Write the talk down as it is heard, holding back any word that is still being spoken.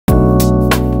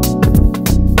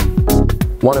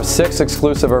One of 6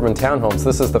 exclusive urban townhomes,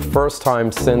 this is the first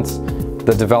time since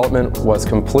the development was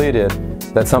completed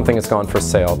that something has gone for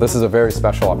sale. This is a very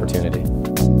special opportunity.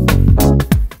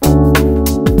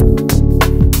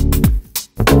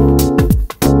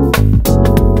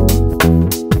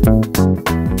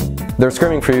 They're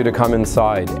screaming for you to come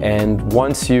inside, and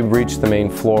once you reach the main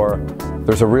floor,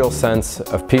 there's a real sense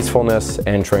of peacefulness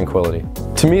and tranquility.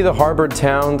 To me, the harbored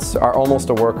towns are almost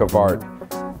a work of art.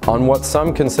 On what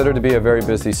some consider to be a very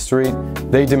busy street,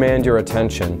 they demand your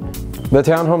attention. The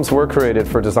townhomes were created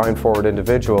for design-forward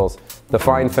individuals. The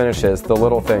fine finishes, the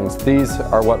little things, these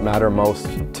are what matter most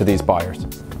to these buyers.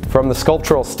 From the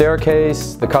sculptural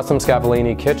staircase, the custom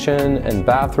Scavolini kitchen and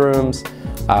bathrooms,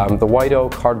 the white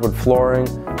oak hardwood flooring,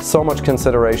 so much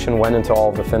consideration went into all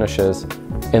of the finishes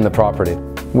in the property.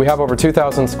 We have over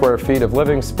 2,000 square feet of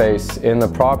living space in the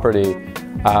property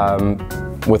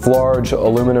with large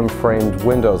aluminum framed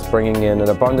windows bringing in an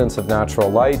abundance of natural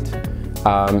light.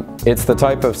 It's the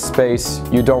type of space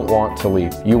you don't want to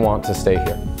leave. You want to stay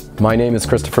here. My name is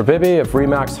Christopher Bibby of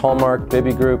Remax Hallmark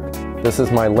Bibby Group. This is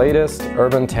my latest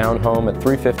urban townhome at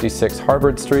 356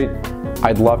 Harvard Street.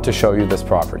 I'd love to show you this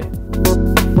property.